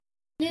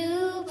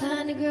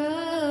Piney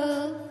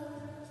Grove.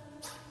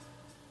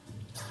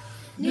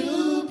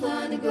 New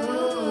Piney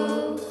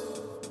Grove.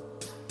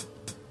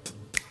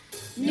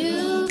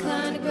 New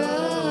Piney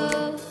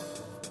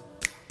Grove.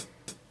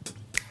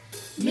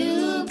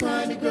 New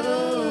Piney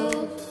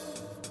Grove.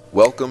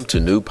 Welcome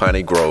to New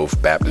Piney Grove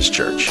Baptist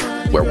Church,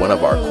 where one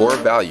of our core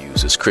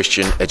values is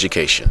Christian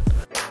education.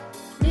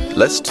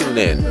 Let's tune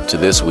in to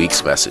this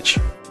week's message.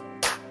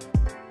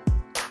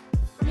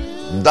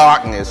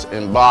 Darkness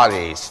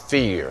embodies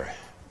fear,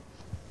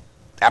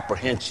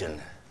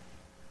 apprehension,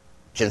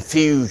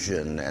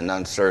 confusion, and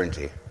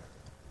uncertainty.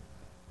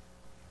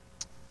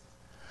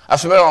 I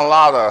spent a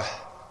lot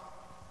of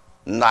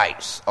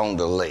nights on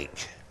the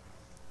lake.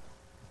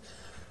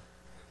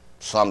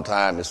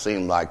 Sometimes it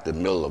seemed like the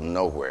middle of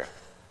nowhere.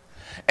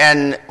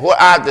 And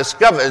what I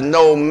discovered is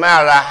no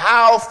matter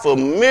how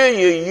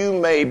familiar you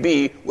may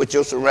be with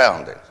your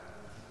surroundings,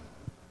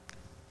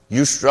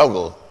 you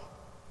struggle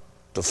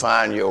to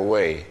find your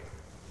way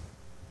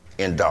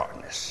in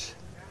darkness.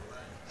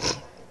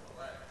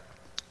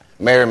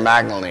 Mary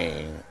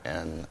Magdalene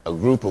and a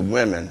group of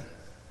women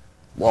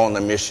were on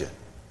a mission.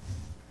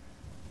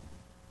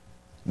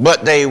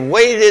 But they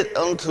waited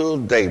until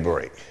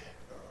daybreak.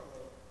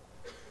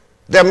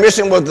 Their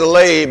mission was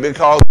delayed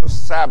because of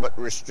Sabbath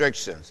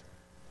restrictions.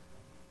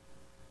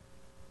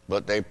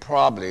 But they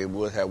probably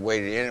would have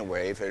waited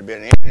anyway if it had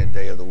been any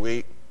day of the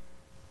week,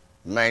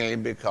 mainly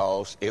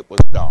because it was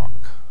dark.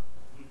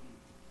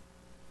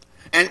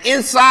 And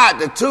inside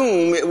the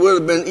tomb, it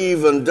would have been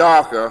even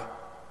darker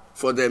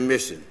for their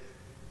mission.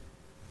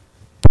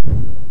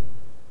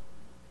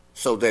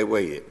 So they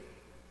waited.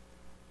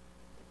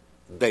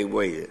 They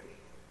waited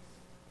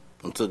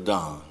until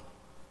dawn.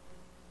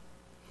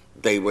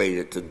 They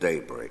waited till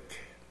daybreak.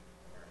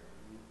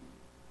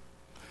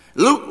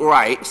 Luke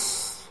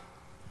writes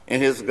in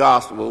his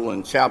gospel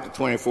in chapter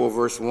 24,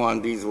 verse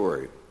 1, these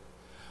words.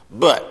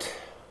 But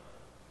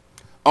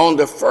on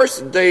the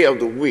first day of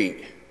the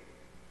week,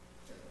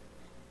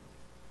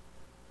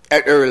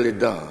 at early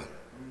dawn,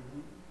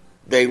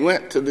 they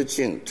went to the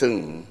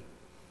tomb,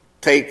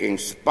 taking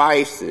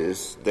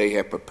spices they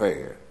had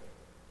prepared.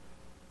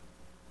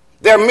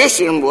 Their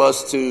mission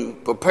was to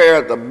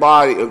prepare the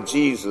body of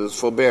Jesus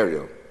for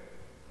burial.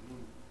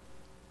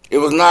 It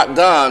was not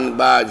done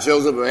by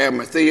Joseph of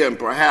Arimathea and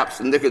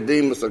perhaps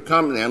Nicodemus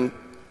accompanying them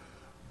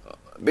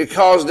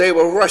because they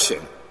were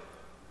rushing.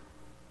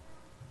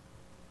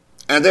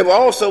 And they were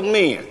also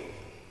men.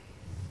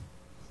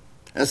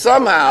 And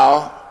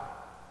somehow,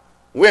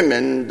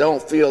 women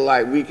don't feel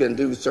like we can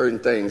do certain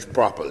things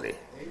properly.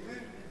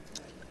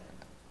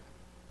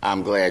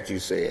 I'm glad you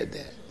said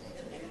that.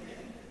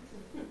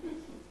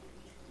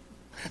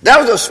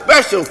 That was a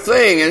special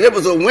thing, and it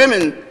was a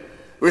women's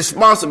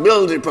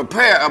responsibility to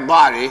prepare a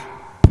body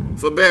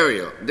for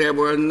burial. There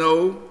were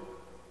no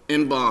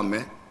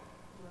embalming.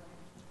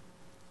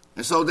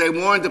 And so they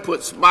wanted to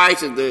put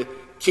spices to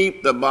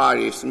keep the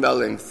body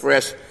smelling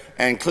fresh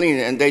and clean.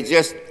 And they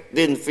just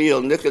didn't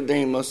feel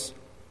Nicodemus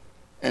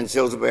and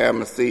Joseph of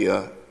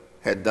Arimathea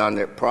had done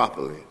it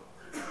properly.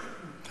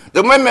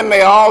 The women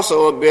may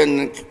also have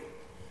been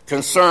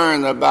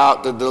concerned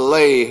about the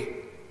delay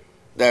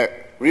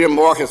that rear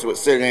Marcus would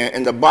sit in,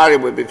 and the body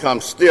would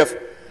become stiff,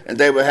 and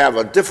they would have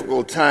a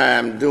difficult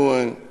time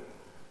doing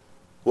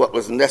what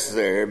was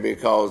necessary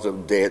because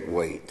of dead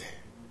weight.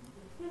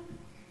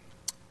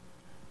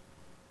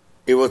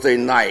 It was a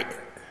night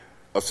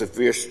of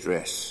severe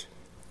stress,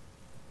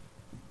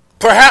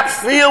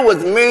 perhaps filled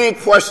with many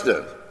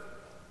questions.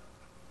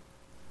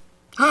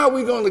 How are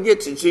we going to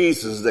get to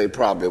Jesus, they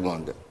probably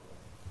wondered.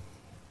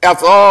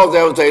 After all,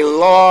 there was a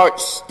large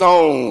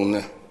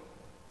stone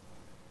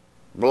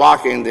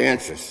blocking the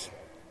entrance.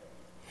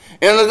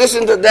 In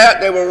addition to that,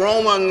 there were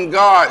Roman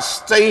guards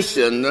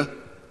stationed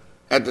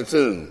at the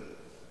tomb.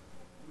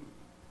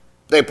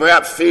 They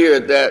perhaps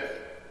feared that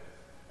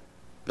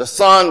the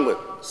sun would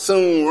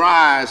soon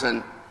rise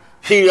and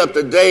heat up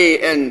the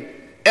day and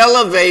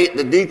elevate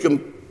the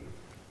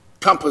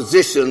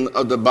decomposition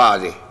of the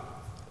body.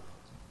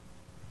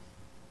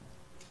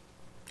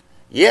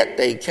 Yet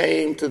they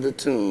came to the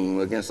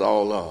tomb against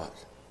all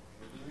odds.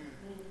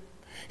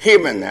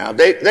 Hear me now.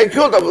 They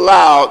could have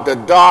allowed the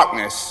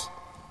darkness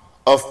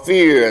of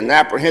fear and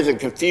apprehension,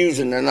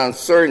 confusion and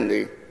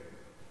uncertainty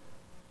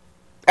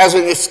as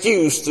an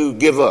excuse to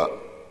give up.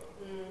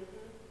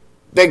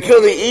 They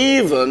could have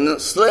even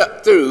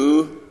slept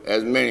through,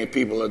 as many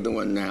people are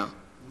doing now,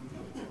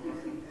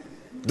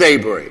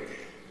 daybreak.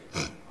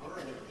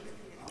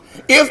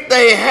 If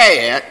they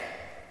had,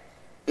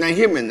 now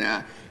hear me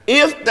now,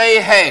 if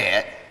they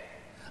had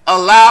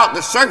allowed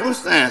the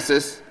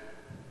circumstances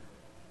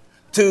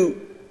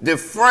to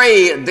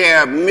defray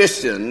their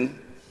mission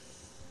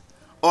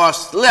or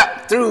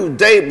slept through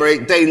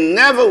daybreak, they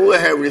never would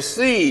have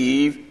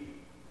received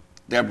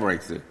their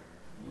breakthrough.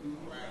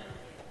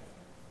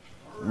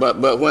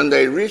 But when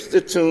they reached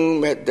the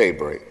tomb at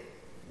daybreak,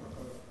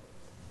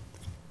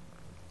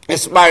 in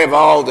spite of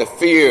all the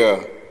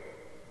fear,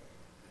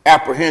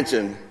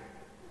 apprehension,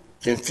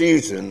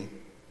 confusion,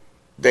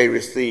 they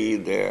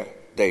received their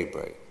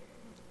daybreak.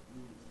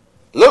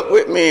 Look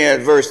with me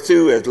at verse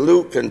 2 as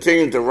Luke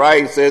continues to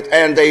write. It says,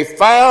 and they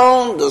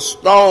found the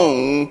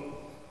stone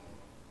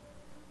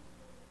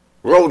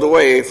rolled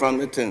away from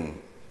the tomb.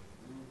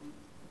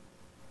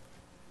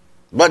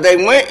 But they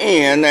went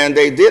in and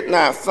they did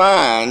not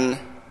find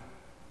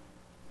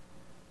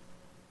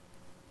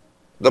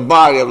the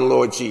body of the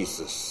Lord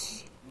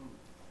Jesus.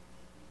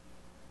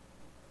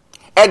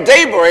 At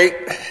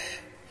daybreak,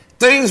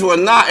 things were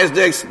not as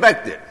they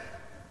expected.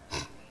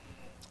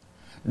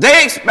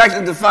 They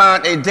expected to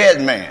find a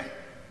dead man,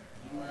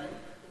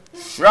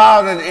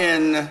 shrouded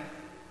in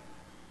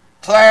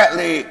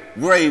gladly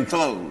grave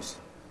clothes.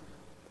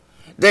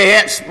 They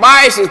had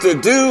spices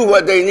to do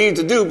what they needed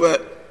to do,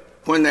 but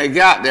when they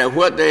got there,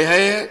 what they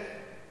had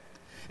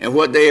and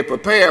what they had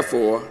prepared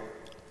for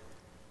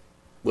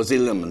was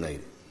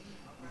eliminated.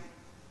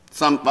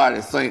 Somebody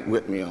think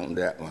with me on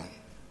that one.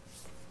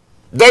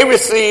 They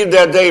received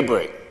their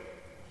daybreak.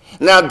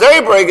 Now,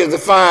 daybreak is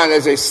defined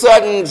as a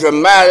sudden,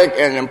 dramatic,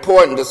 and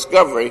important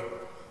discovery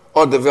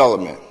or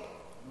development.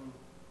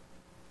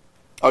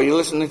 Are you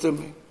listening to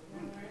me?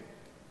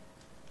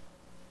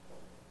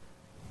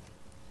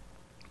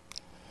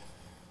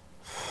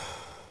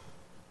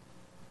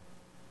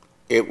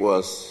 It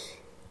was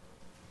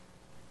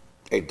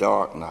a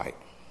dark night.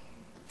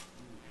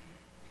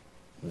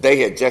 They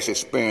had just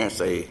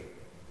experienced a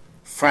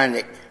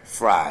frantic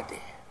Friday.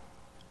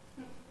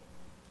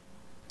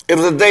 It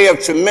was a day of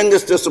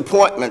tremendous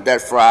disappointment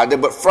that Friday,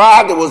 but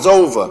Friday was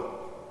over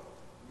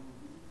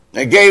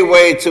and gave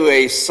way to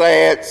a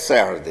sad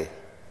Saturday.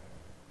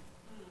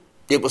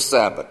 It was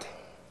Sabbath.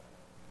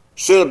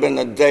 Should have been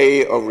a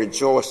day of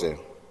rejoicing,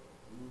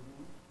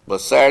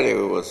 but Saturday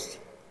was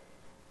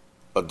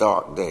a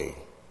dark day.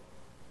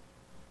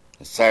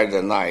 And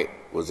Saturday night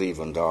was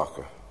even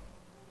darker.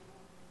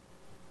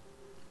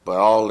 But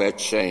all that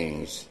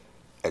changed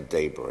at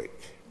daybreak.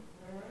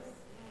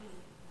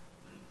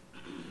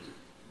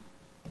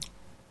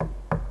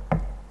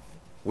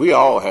 We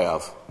all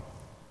have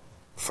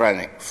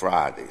frantic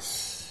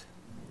Fridays.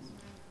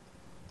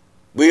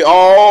 We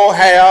all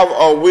have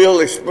or will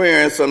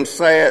experience some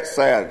sad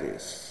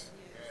Saturdays.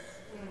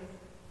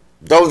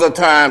 Those are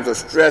times of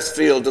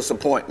stress-filled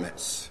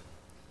disappointments.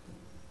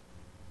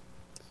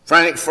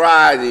 Frantic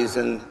Fridays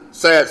and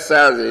sad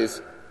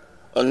Saturdays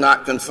are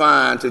not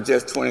confined to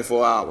just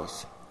 24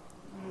 hours.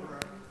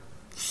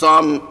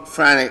 Some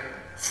frantic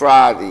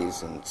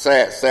Fridays and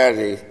sad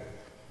Saturdays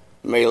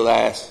may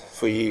last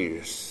for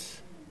years.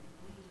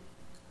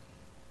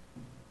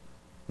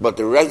 But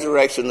the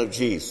resurrection of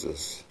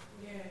Jesus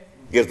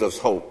gives us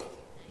hope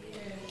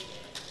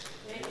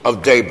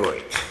of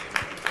daybreak.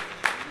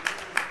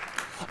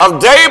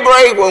 Of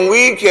daybreak when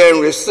we can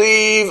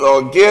receive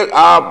or get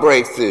our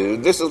breakthrough.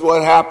 This is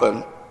what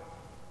happened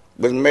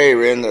with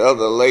Mary and the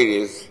other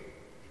ladies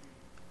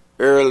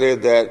earlier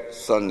that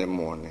Sunday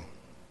morning.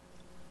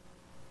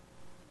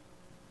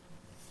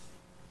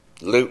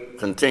 Luke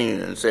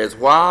continues and says,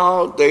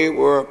 while they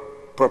were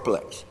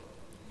perplexed,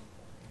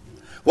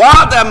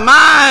 while their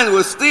mind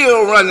was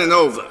still running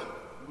over,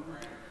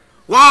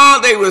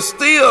 while they were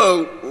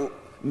still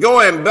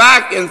going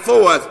back and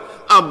forth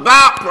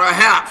about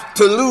perhaps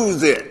to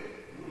lose it.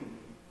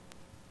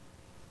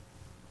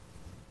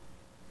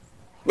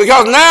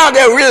 Because now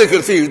they're really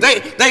confused.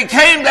 They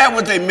came there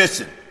with a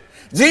mission.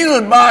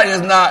 Jesus' body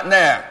is not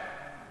there.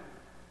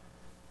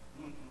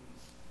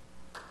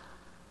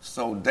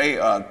 So they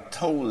are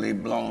totally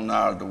blown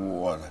out of the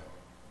water.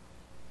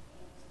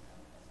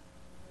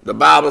 The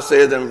Bible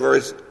says in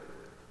verse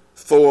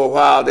 4,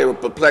 while they were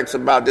perplexed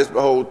about this,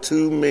 behold,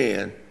 2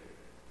 men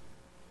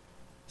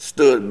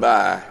stood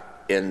by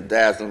in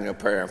dazzling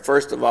apparel.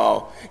 First of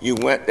all, you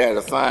went there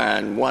to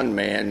find one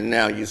man, and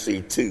now you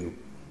see 2.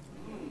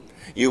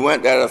 You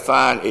went there to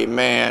find a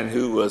man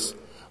whose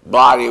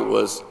body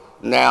was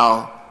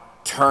now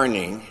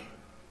turning.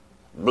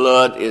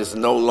 Blood is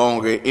no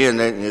longer in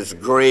it and it's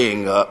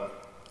graying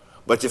up.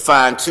 But you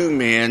find 2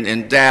 men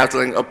in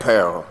dazzling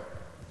apparel.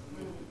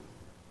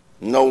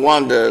 No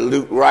wonder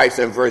Luke writes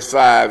in verse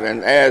 5,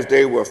 and as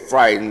they were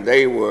frightened,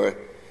 they were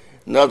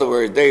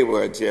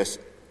just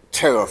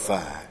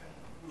terrified.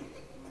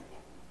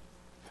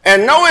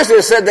 And notice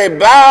it said they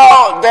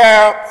bowed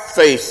their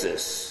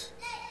faces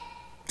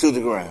to the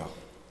ground.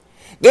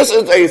 This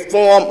is a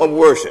form of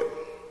worship.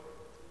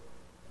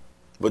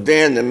 But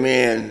then the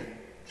men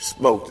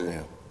spoke to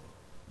them.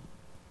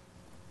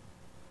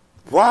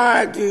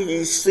 Why do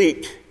you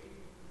seek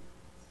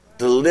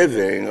the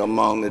living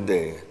among the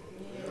dead?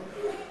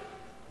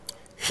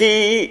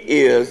 He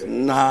is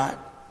not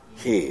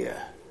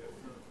here,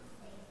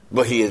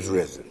 but he is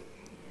risen.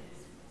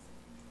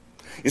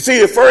 You see,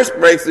 the first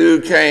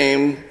breakthrough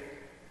came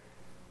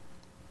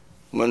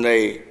when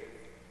they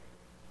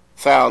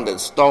found that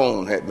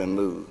stone had been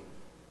moved.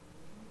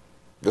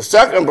 The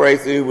second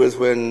breakthrough was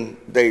when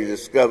they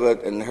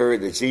discovered and heard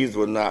that Jesus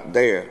was not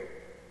there.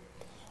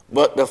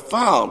 But the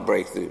final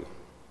breakthrough,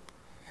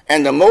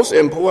 and the most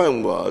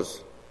important,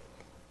 was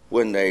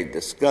when they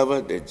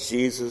discovered that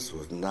Jesus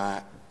was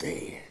not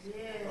dead.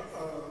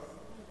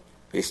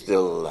 He's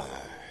still alive.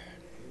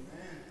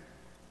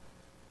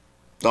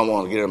 don't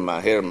want to get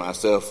ahead of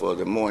myself for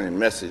the morning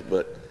message,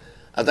 but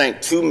I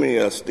think too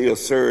many still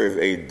serve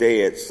a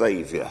dead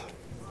Savior.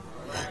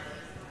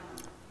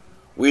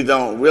 We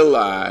don't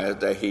realize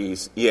that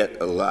he's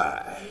yet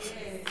alive,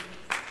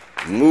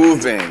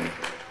 moving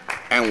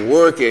and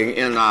working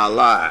in our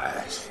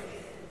lives.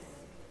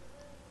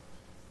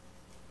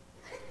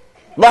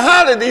 But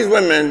how did these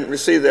women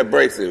receive their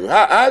breakthrough?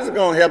 How is it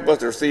going to help us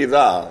to receive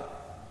ours?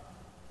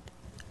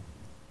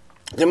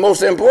 The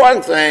most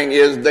important thing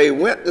is they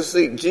went to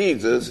seek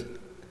Jesus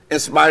in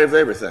spite of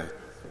everything.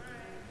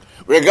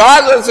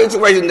 Regardless of the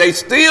situation, they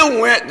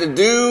still went to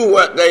do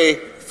what they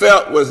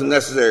felt was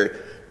necessary.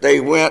 They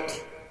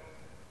went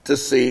to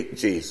seek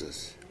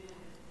Jesus.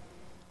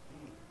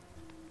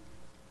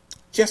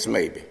 Just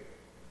maybe,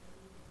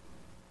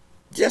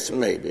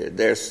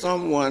 there's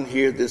someone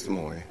here this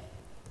morning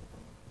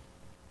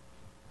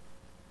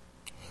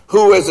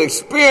who is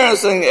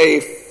experiencing a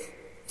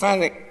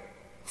Frantic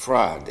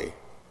Friday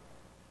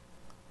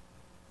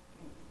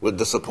with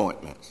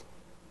disappointments.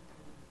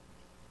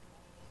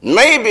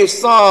 Maybe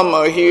some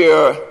are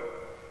here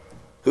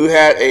who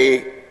had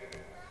a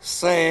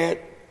sad,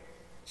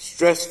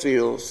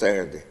 stress-filled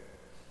Saturday,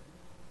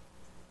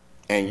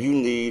 and you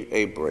need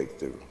a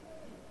breakthrough.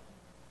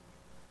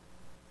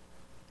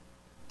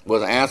 Well,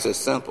 the answer is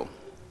simple.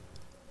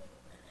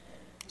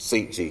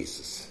 Seek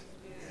Jesus.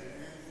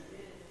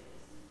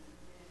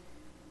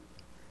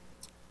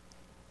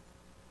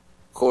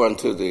 According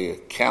to the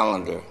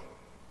calendar,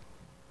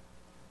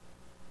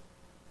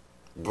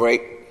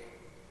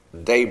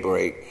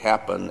 daybreak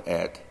happened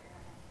at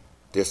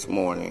this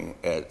morning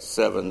at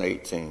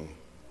 7:18.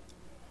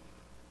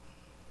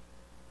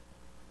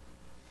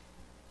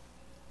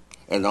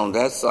 And on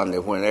that Sunday,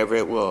 whenever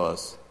it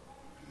was,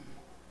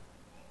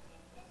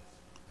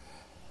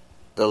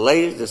 the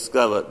ladies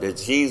discovered that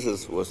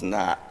Jesus was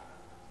not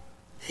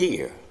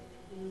here,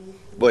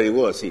 but he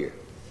was here.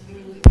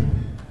 Let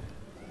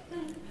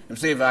me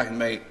see if I can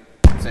make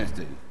sense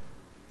to you.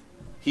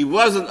 He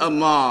wasn't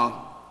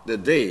among the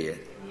dead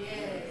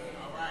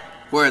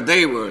where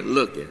they were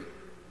looking.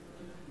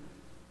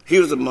 He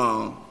was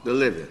among the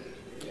living.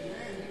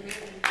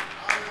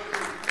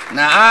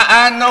 Now,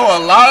 I know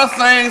a lot of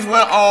things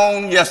went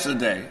on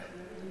yesterday.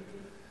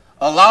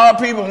 A lot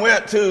of people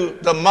went to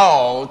the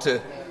mall to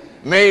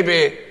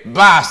maybe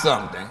buy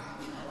something.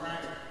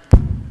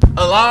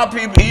 A lot of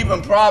people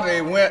even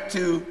probably went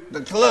to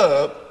the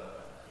club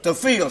to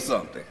feel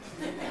something.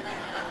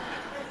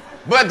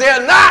 But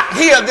they're not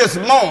here this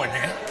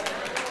morning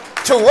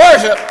to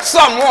worship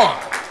someone.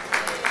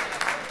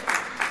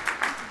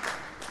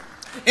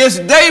 It's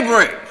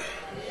daybreak.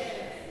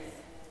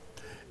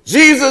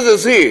 Jesus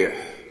is here.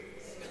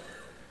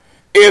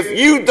 If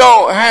you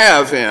don't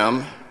have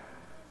him,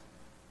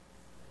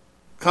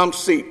 come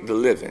seek the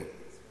living.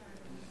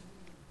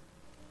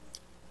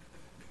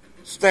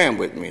 Stand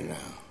with me now.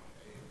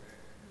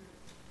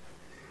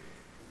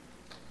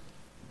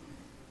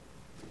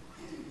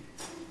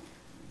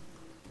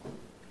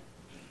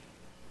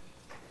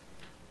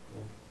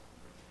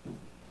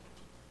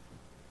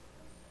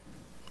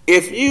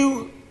 If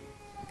you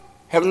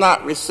have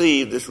not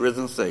received this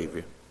risen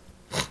Savior,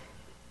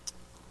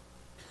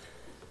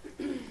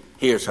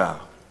 here's how.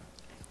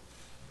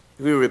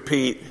 If you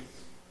repeat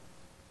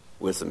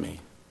with me.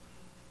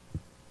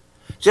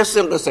 Just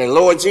simply say,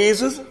 Lord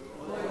Jesus,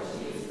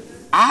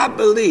 I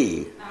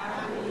believe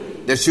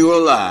that you are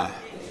alive,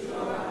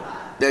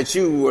 that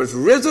you was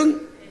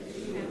risen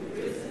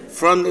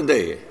from the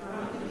dead,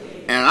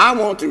 and I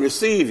want to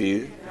receive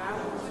you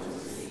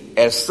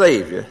as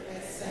Savior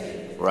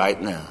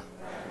right now.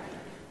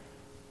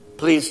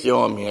 Please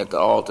join me at the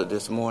altar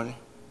this morning.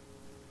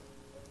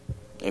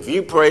 If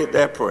you prayed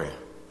that prayer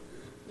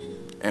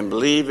and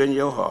believe in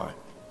your heart,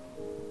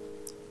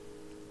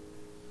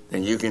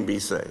 then you can be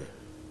saved.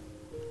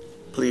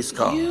 Please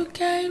come You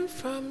came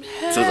from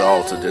to the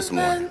altar this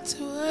morning,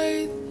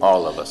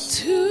 all of us,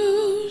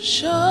 to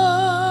show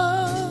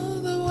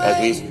the way as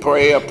we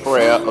pray a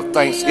prayer of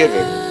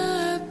thanksgiving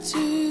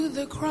to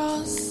the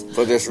cross,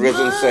 for this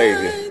risen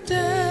Savior.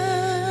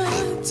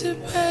 to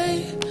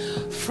pay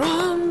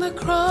from the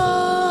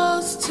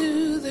cross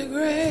to the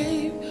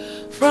grave,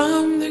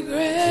 from the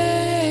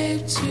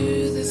grave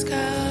to the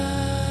sky.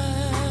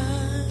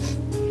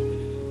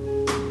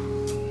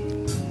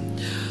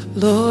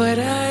 Lord,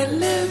 I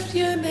lift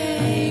your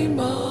name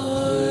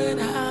on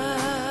high.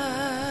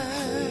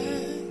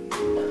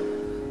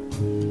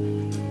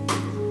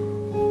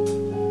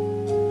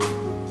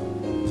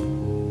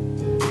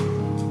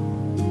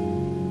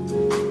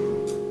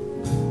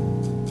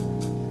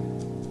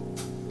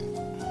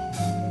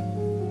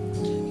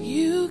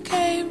 You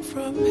came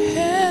from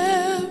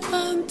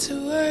heaven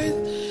to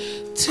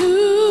earth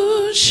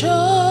to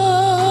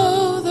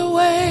show the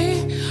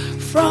way,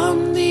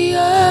 from the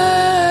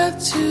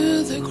earth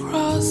to the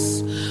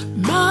cross.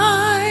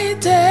 My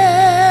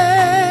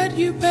debt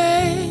you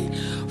paid,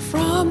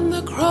 from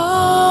the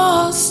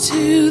cross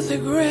to the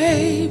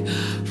grave,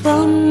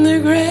 from the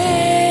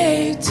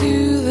grave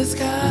to the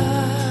sky.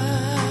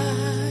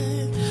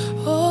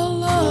 Oh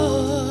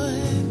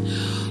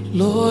Lord,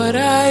 Lord,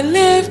 I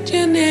lift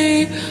your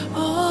name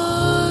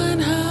on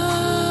high.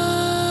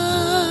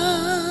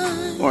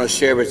 I want to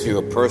share with you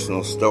a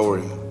personal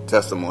story,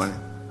 testimony.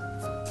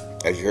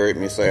 As you heard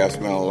me say, I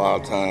spent a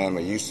lot of time,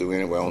 I used to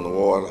anyway, on the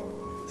water,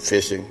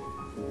 fishing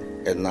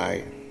at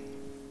night.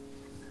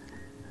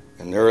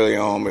 And early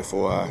on,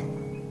 before I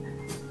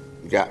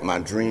got my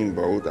dream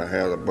boat, I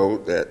had a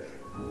boat that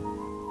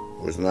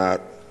was not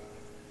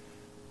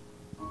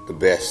the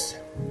best.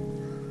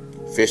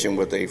 Fishing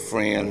with a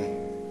friend,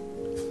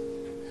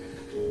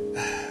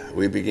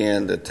 we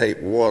began to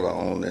take water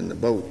on in the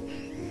boat.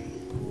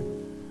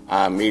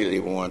 I immediately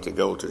wanted to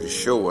go to the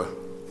shore,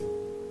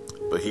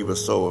 but he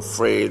was so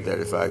afraid that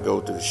if I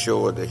go to the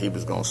shore that he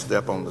was going to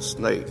step on the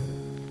snake.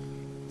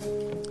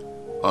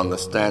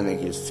 Understanding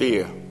his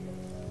fear,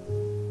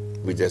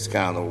 we just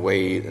kind of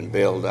waded and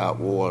bailed out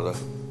water.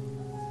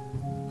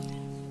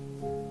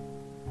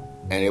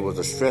 And it was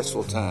a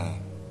stressful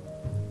time.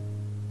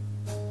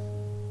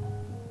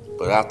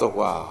 But after a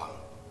while,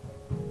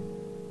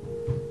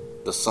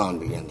 the sun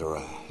began to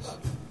rise.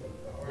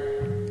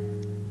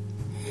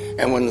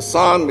 And when the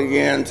sun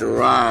began to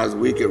rise,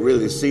 we could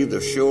really see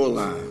the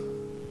shoreline.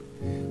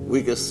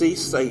 We could see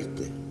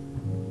safety.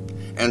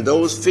 And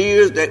those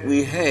fears that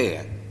we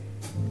had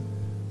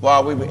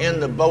while we were in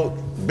the boat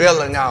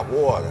bailing out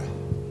water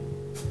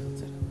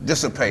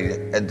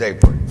dissipated at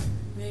daybreak.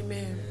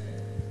 Amen.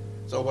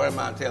 So what am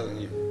I telling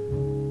you?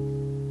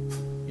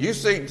 You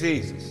seek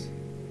Jesus.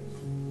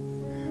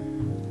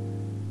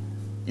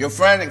 Your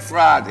frantic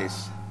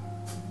Fridays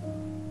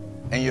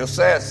and your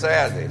sad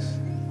Saturdays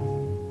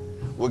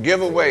will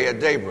give away at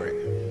daybreak.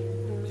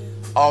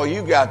 All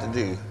you got to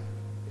do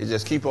is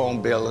just keep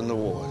on bailing the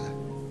water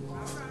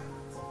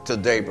till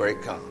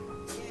daybreak comes.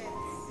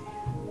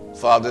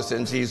 Father, it's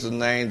in Jesus'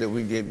 name that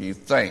we give you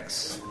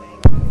thanks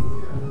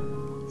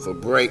for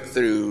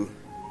breakthrough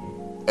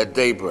at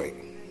daybreak.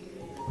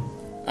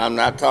 I'm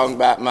not talking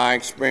about my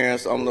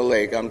experience on the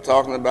lake. I'm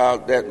talking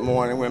about that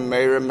morning when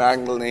Mary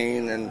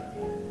Magdalene and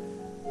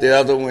the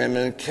other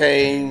women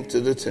came to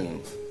the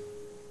tomb.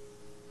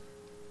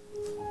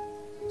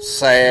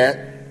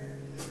 Sad,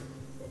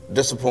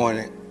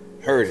 disappointed,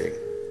 hurting.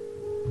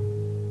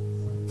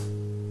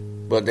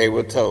 But they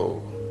were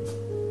told,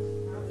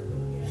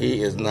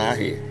 he is not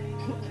here.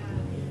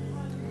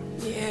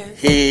 Yes.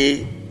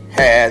 He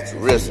has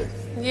risen.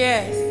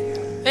 Yes.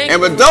 Thank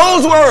And you. with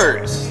those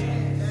words,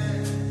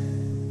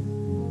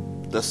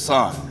 the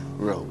sun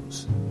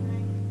rose.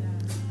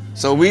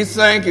 So we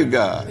thank you,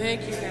 God,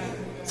 Thank you, God.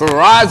 for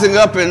rising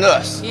up in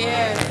us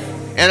Yes.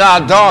 in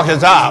our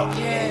darkest hour.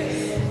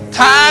 Yes.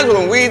 Times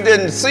when we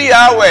didn't see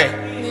our way,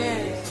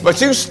 Yes.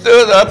 but you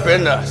stood up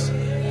in us.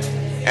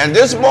 And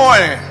this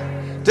morning,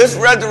 this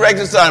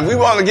resurrected Son, we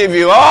want to give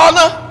you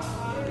honor,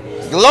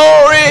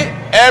 glory,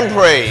 and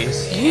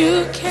praise.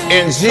 You came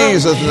In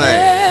Jesus' from name.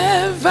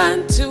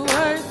 heaven to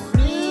earth.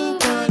 New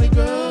kind of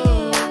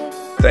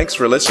growth. Thanks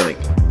for listening.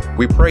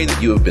 We pray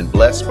that you have been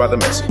blessed by the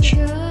message.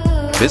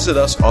 Visit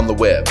us on the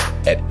web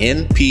at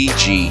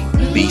npgbc.org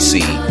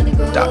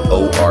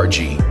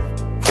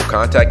for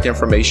contact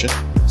information,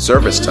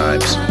 service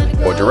times,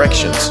 or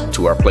directions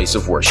to our place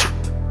of worship.